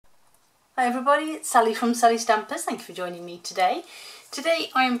Hi everybody, it's Sally from Sallystampers. Thank you for joining me today.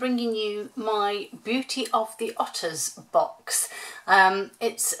 Today I am bringing you my Beauty of the Otters box.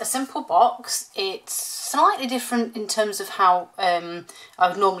 It's a simple box. It's slightly different in terms of how I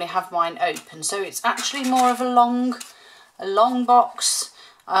would normally have mine open. So it's actually more of a long box.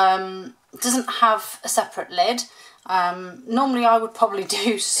 It doesn't have a separate lid. Normally I would probably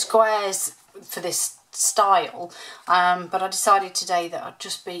do squares for this style, but I decided today that I'd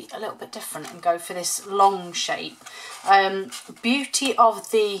just be a little bit different and go for this long shape. Beauty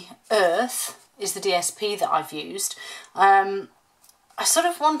of the Earth is the DSP that I've used. I sort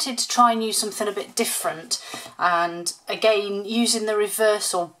of wanted to try and use something a bit different, and again using the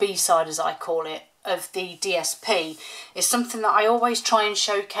reverse or B-side as I call it of the DSP is something that I always try and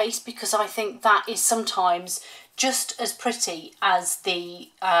showcase, because I think that is sometimes just as pretty as the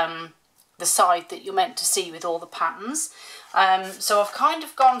side that you're meant to see with all the patterns. So I've kind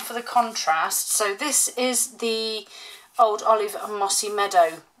of gone for the contrast. So this is the Old Olive and Mossy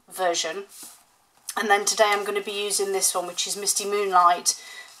Meadow version, and then today I'm going to be using this one, which is Misty Moonlight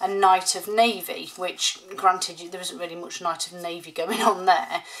and Night of Navy, which granted there isn't really much Night of Navy going on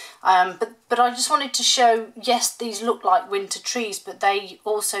there, but I just wanted to show, yes, these look like winter trees, but they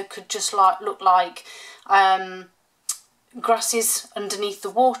also could just look like grasses underneath the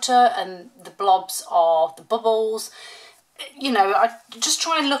water, and the blobs are the bubbles. You know, I just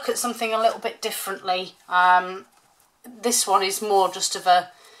try and look at something a little bit differently. This one is more just of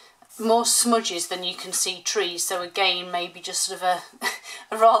more smudges than you can see trees, so again maybe just sort of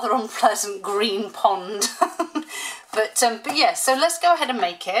a rather unpleasant green pond. but yeah, so let's go ahead and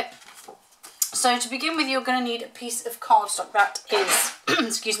make it. So to begin with, you're going to need a piece of cardstock that is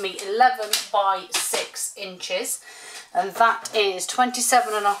excuse me, 11 by 6 inches. And that is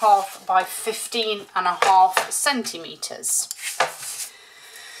 27.5 by 15.5 centimetres.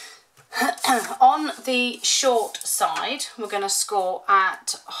 On the short side, we're going to score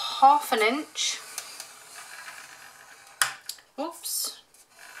at 1/2 inch. Oops.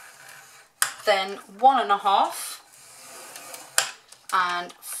 Then 1.5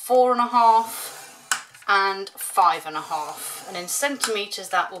 and 4.5 and 5.5, and in centimetres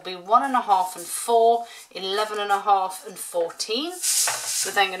that will be 1.5 and 4, 11.5 and 14.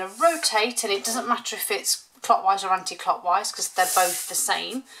 We're then going to rotate, and it doesn't matter if it's clockwise or anti-clockwise because they're both the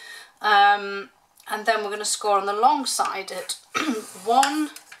same. And then we're going to score on the long side at 1,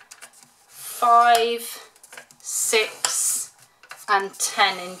 5, 6 and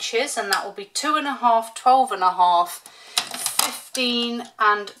 10 inches, and that will be 2.5, 12.5, 15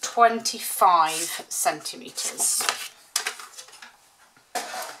 and 25 centimetres.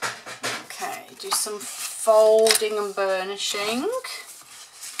 Okay, do some folding and burnishing.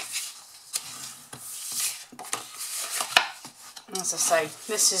 As I say,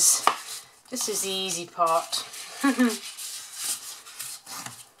 this is the easy part.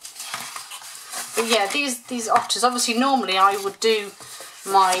 But yeah, these otters, obviously normally I would do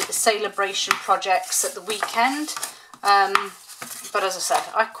my celebration projects at the weekend. But as I said,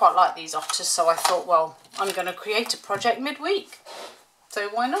 I quite like these otters, so I thought, well, I'm going to create a project midweek, so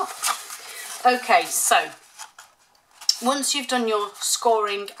why not? Okay, so once you've done your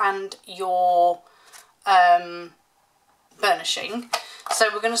scoring and your burnishing, so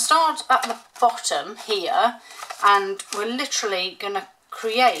we're going to start at the bottom here, and we're literally going to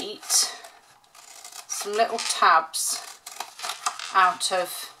create some little tabs out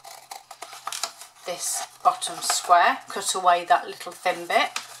of this bottom square, cut away that little thin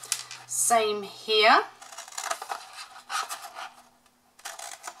bit. Same here.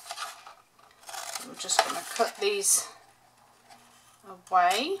 We're just going to cut these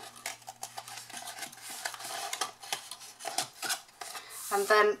away. And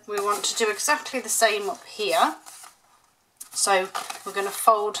then we want to do exactly the same up here. So we're going to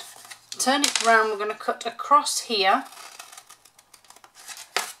fold, turn it around, we're going to cut across here.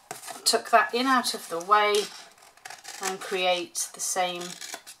 Tuck that in out of the way and create the same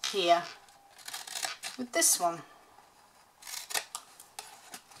here with this one.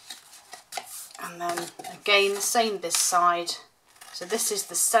 And then again the same this side. So this is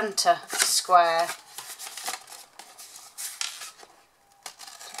the centre square.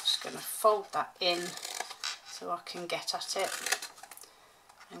 I'm just going to fold that in so I can get at it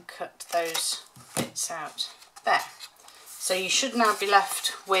and cut those bits out there. So you should now be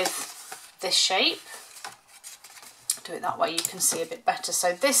left with this shape. Do it that way, you can see a bit better.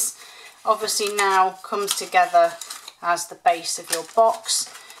 So this obviously now comes together as the base of your box.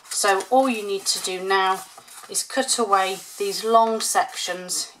 So all you need to do now is cut away these long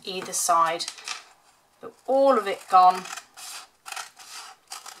sections either side, but all of it gone,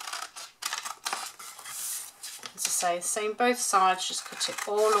 say, same both sides, just cut it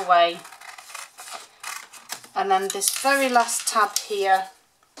all away. And then this very last tab here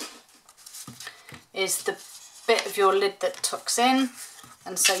is the bit of your lid that tucks in,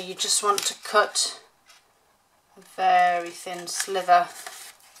 and so you just want to cut a very thin slither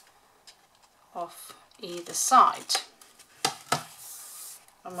off either side.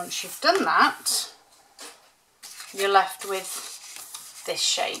 And once you've done that, you're left with this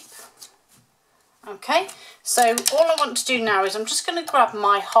shape. Okay, so all I want to do now is I'm just going to grab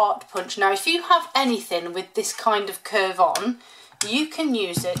my heart punch. Now if you have anything with this kind of curve on, you can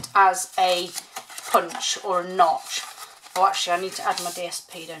use it as a punch or a notch. Oh, actually I need to add my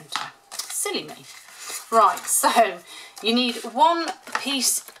DSP, don't I? Silly me. Right, so you need one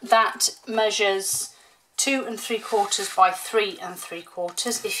piece that measures 2 3/4 by 3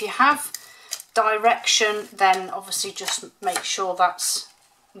 3/4. If you have direction, then obviously just make sure that's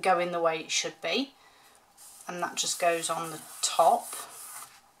going the way it should be, and that just goes on the top.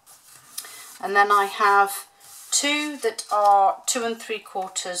 And then I have 2 that are 2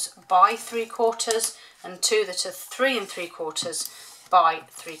 3/4 by 3/4 and 2 that are 3 3/4 by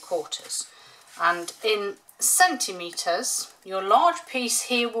 3/4. And in centimetres, your large piece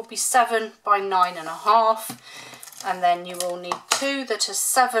here will be 7 by 9.5, and then you will need 2 that are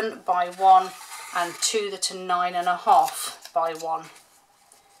 7 by 1 and 2 that are 9.5 by 1.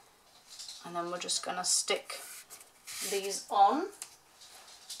 And then we're just going to stick these on.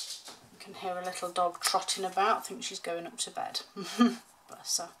 You can hear a little dog trotting about. I think she's going up to bed.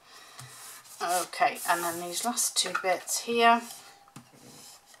 Bless her. Okay, and then these last 2 bits here.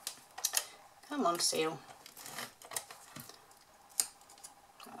 Come on, Seal.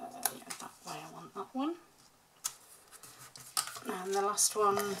 Yeah, that way, I want that one. And the last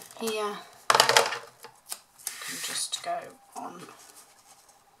one here can just go on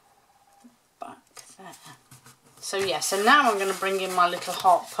back there. So yeah, so now I'm going to bring in my little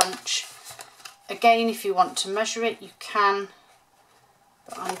heart punch. Again, if you want to measure it, you can,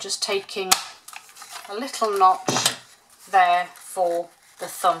 but I'm just taking a little notch there for the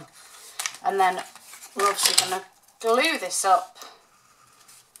thumb. And then we're obviously going to glue this up.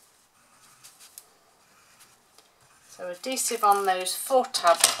 So adhesive on those 4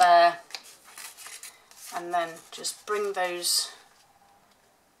 tabs there, and then just bring those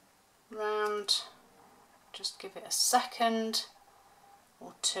round. Just give it a second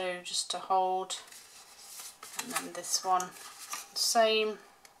or 2 just to hold, and then this one the same.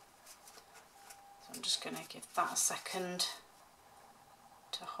 So I'm just going to give that a second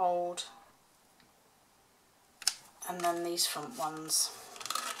to hold, and then these front ones.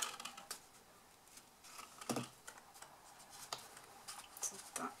 So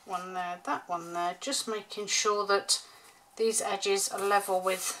that one there, just making sure that these edges are level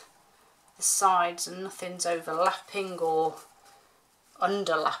with the sides and nothing's overlapping or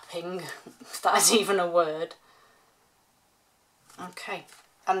underlapping, if that is even a word. Okay,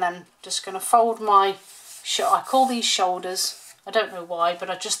 and then just going to fold my, I call these shoulders, I don't know why, but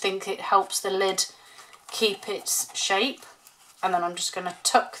I just think it helps the lid keep its shape. And then I'm just going to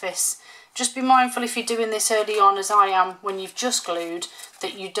tuck this. Just be mindful if you're doing this early on, as I am, when you've just glued,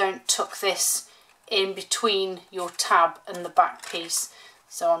 that you don't tuck this in between your tab and the back piece.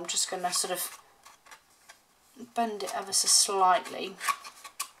 So I'm just going to sort of bend it ever so slightly,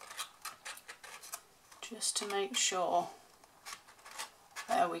 just to make sure.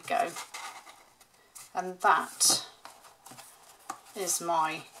 There we go. And that is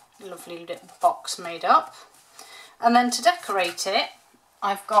my lovely little box made up. And then to decorate it,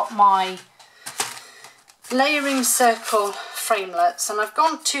 I've got my layering circle framelets, and I've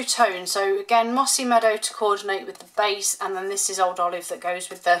gone 2 tone. So again, Mossy Meadow to coordinate with the base, and then this is Old Olive that goes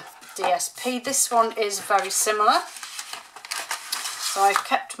with the DSP. This one is very similar. So I've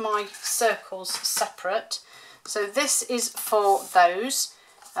kept my circles separate. So this is for those,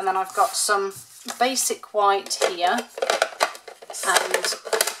 and then I've got some basic white here, and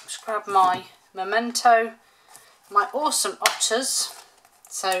just grab my Memento, my awesome Otters.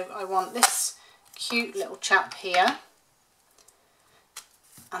 So I want this cute little chap here,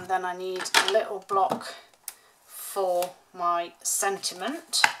 and then I need a little block for my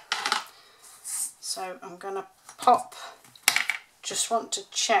sentiment. So I'm going to pop, just want to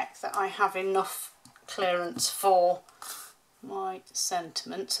check that I have enough clearance for my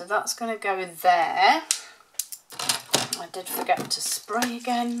sentiment. So that's going to go there. I did forget to spray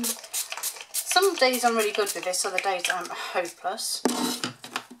again. Some days I'm really good with this, other days I'm hopeless.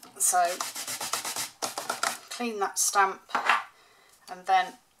 So clean that stamp, and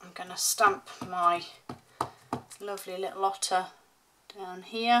then I'm going to stamp my lovely little otter down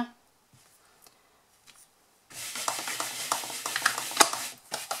here.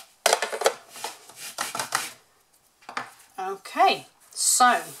 Okay,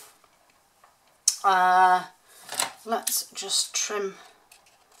 so let's just trim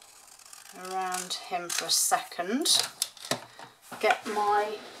around him for a second. Get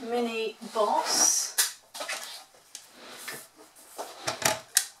my mini boss.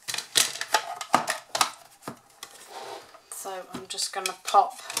 So I'm just going to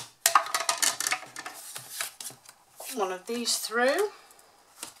pop one of these through.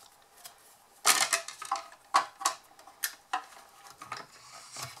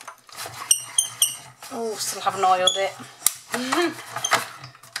 Oh, still haven't oiled it.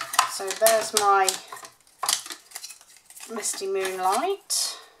 So there's my Misty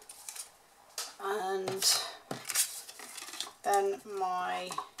Moonlight, and then my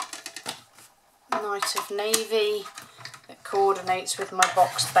Night of Navy that coordinates with my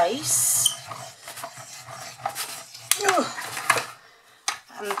box base.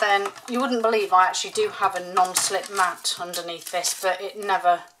 And then you wouldn't believe I actually do have a non-slip mat underneath this, but it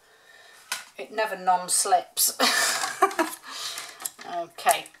never non-slips.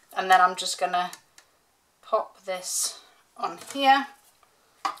 Okay, and then I'm just going to pop this on here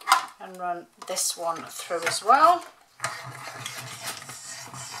and run this one through as well.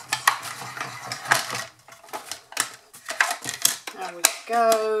 There we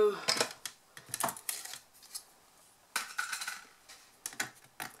go.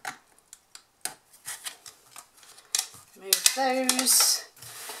 Move those.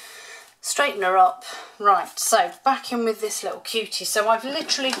 Straighten her up. Right, so back in with this little cutie. So I've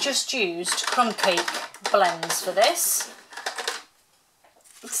literally just used crumb cake blends for this.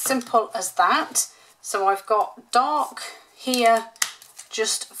 It's simple as that. So I've got dark here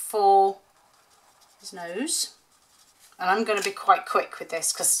just for his nose. And I'm going to be quite quick with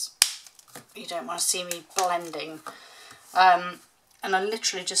this because you don't want to see me blending. And I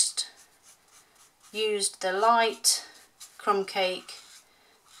literally just used the light crumb cake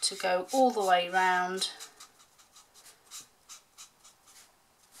to go all the way round.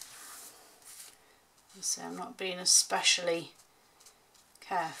 So I'm not being especially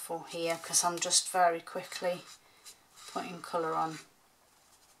careful here because I'm just very quickly putting colour on.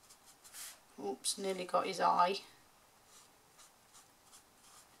 Oops, nearly got his eye.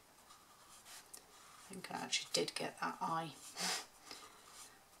 I think I actually did get that eye.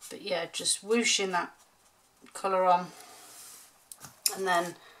 But yeah, just whooshing that colour on, and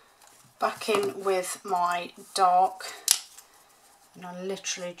then back in with my dark, and I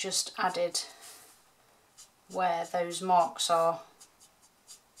literally just added where those marks are,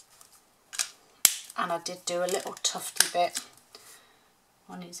 and I did do a little tufty bit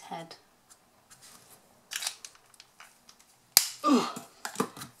on his head. Ooh.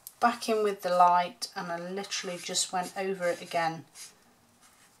 Back in with the light, and I literally just went over it again.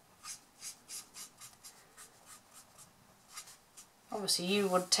 Obviously you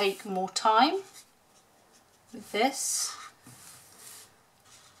would take more time with this.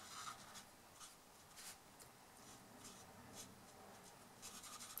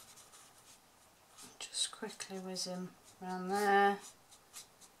 Just quickly whiz him around there.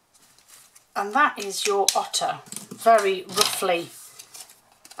 And that is your otter, very roughly.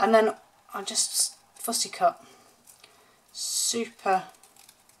 And then I just fussy cut, super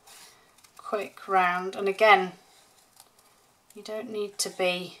quick round. And again, you don't need to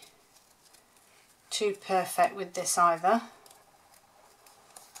be too perfect with this either.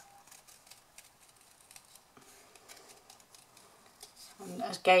 And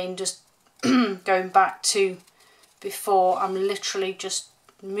again, just going back to before, I'm literally just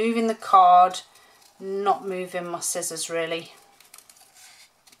moving the card, not moving my scissors really.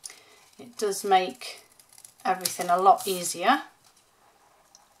 It does make everything a lot easier.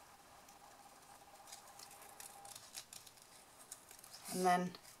 And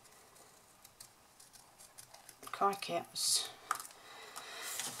then, crikey,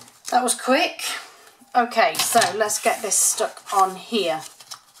 that was quick. Okay, so let's get this stuck on here.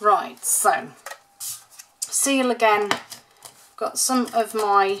 Right, so seal again. Got some of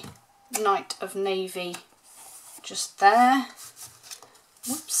my Night of Navy just there.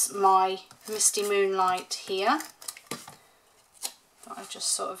 Whoops, my Misty Moonlight here that I've just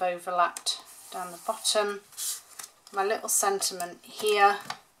sort of overlapped down the bottom. My little sentiment here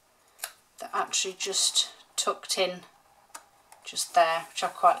that actually just tucked in just there, which I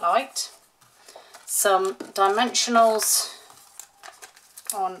quite liked. Some dimensionals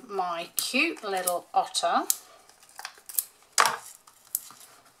on my cute little otter.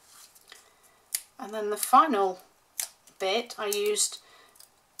 And then the final bit, I used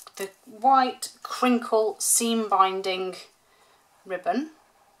the white crinkle seam binding ribbon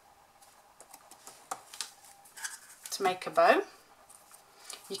to to make a bow.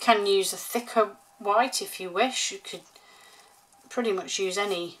 You can use a thicker white if you wish. You could pretty much use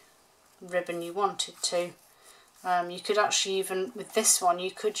any ribbon you wanted to. You could actually, even with this one,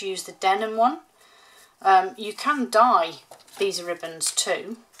 you could use the denim one. You can dye these ribbons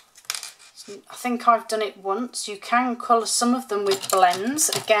too. I think I've done it once. You can colour some of them with blends.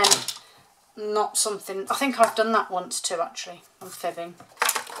 Again, not something, I think I've done that once too actually. I'm fibbing.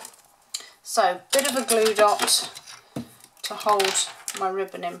 So, bit of a glue dot to hold my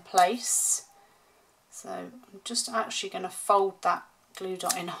ribbon in place. So I'm just actually going to fold that glue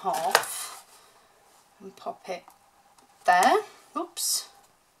dot in half and pop it there. Oops.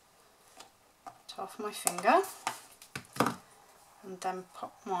 Off my finger, and then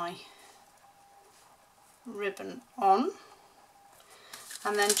pop my ribbon on,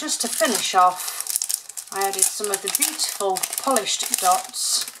 and then just to finish off I added some of the beautiful polished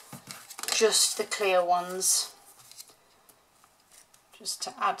dots, just the clear ones, just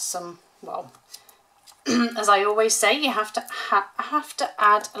to add some, well, as I always say, you have to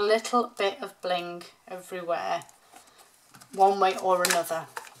add a little bit of bling everywhere, one way or another.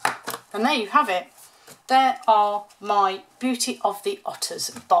 And there you have it. There are my Beauty of the Otters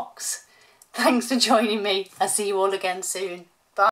box. Thanks for joining me. I'll see you all again soon.